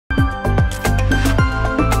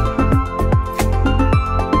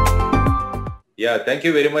Yeah, thank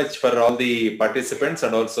you very much for all the participants,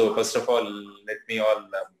 and also first of all, let me all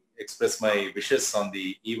express my wishes on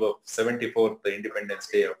the eve of 74th Independence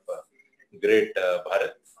Day of great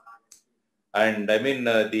Bharat. And I mean,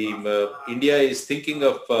 India is thinking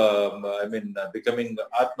of becoming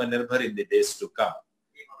Atmanirbhar in the days to come.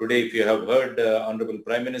 Today, if you have heard Honorable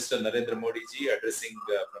Prime Minister Narendra Modi ji addressing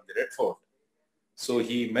from the Red Fort, so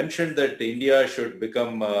he mentioned that India should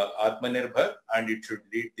become Atmanirbhar and it should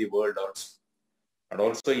lead the world also. And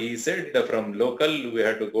also he said from local we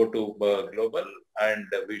have to go to global, and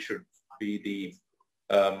we should be the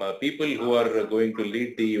people who are going to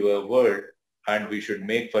lead the world, and we should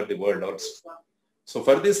make for the world also. So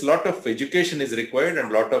for this, lot of education is required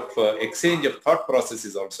and lot of exchange of thought process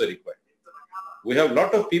is also required. We have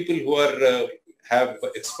lot of people who are have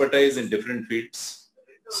expertise in different fields.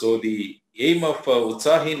 So the aim of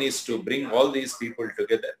Utsahin is to bring all these people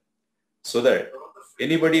together so that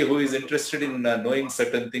anybody who is interested in knowing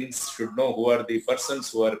certain things should know who are the persons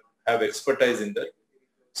who have expertise in that,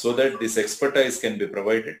 so that this expertise can be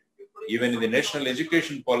provided. Even in the national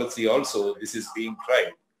education policy also, this is being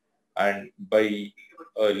tried. And by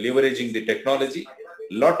leveraging the technology,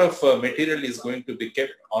 lot of material is going to be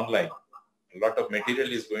kept online. A lot of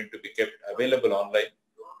material is going to be kept available online,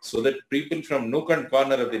 so that people from nook and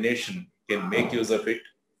corner of the nation can make use of it.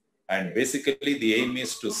 And basically the aim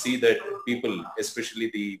is to see that people, especially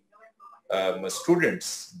the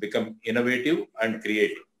students, become innovative and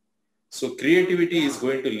creative. So creativity is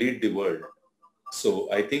going to lead the world. So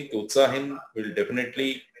I think Utsahin will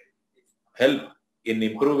definitely help in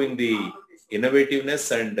improving the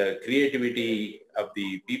innovativeness and creativity of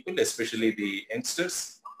the people, especially the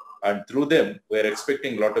youngsters. And through them, we are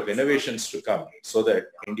expecting a lot of innovations to come, so that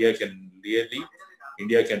India can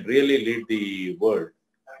really lead the world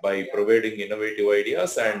by providing innovative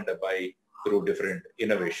ideas and through different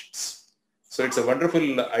innovations. So it's a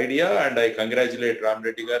wonderful idea, and I congratulate Ram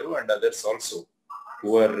Reddy Garu and others also,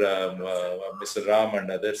 who are Mr. Ram and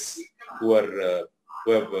others who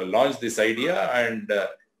have launched this idea. And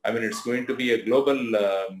it's going to be a global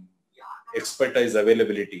expertise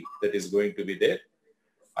availability that is going to be there.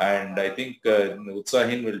 And I think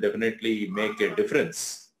Utsahin will definitely make a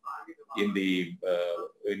difference in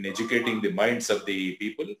educating the minds of the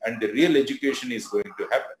people, and the real education is going to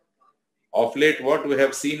happen. Of late, what we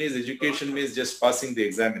have seen is education means just passing the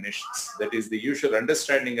examinations. That is the usual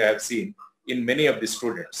understanding I have seen in many of the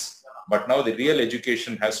students. But now the real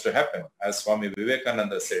education has to happen. As Swami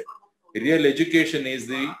Vivekananda said, the real education is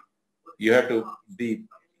you have to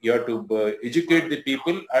educate the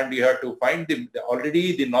people, and you have to find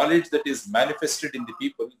already the knowledge that is manifested in the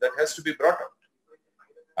people that has to be brought out.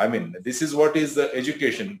 This is what is the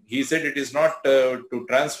education. He said it is not to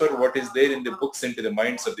transfer what is there in the books into the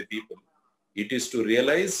minds of the people. It is to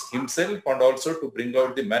realize himself, and also to bring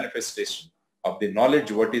out the manifestation of the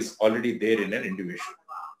knowledge what is already there in an individual.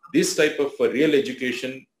 This type of real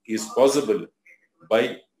education is possible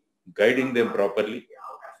by guiding them properly,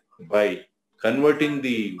 by converting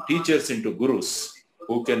the teachers into gurus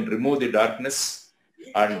who can remove the darkness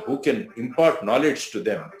and who can impart knowledge to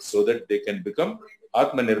them, so that they can become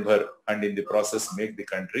Atmanirbhar, and in the process make the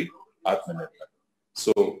country Atmanirbhar.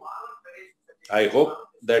 So I hope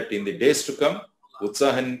that in the days to come,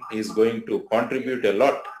 Utsahin is going to contribute a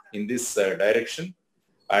lot in this direction,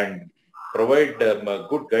 and provide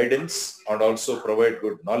good guidance, and also provide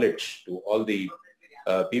good knowledge to all the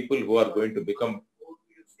people who are going to become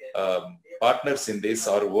partners in this,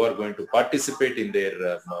 or who are going to participate in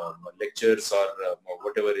their lectures, or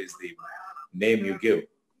whatever is the name you give,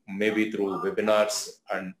 maybe through webinars.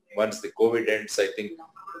 And once the COVID ends, I think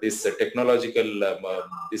this technological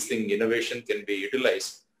innovation can be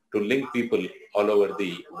utilized to link people all over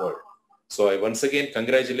the world. So I once again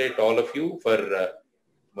congratulate all of you for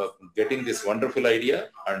getting this wonderful idea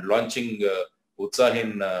and launching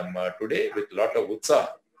Utsahin today with a lot of Utsah.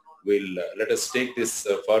 Let us take this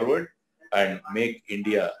forward and make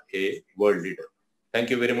India a world leader. Thank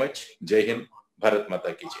you very much. Jai Hind, Bharat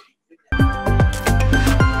Mata ki Jai.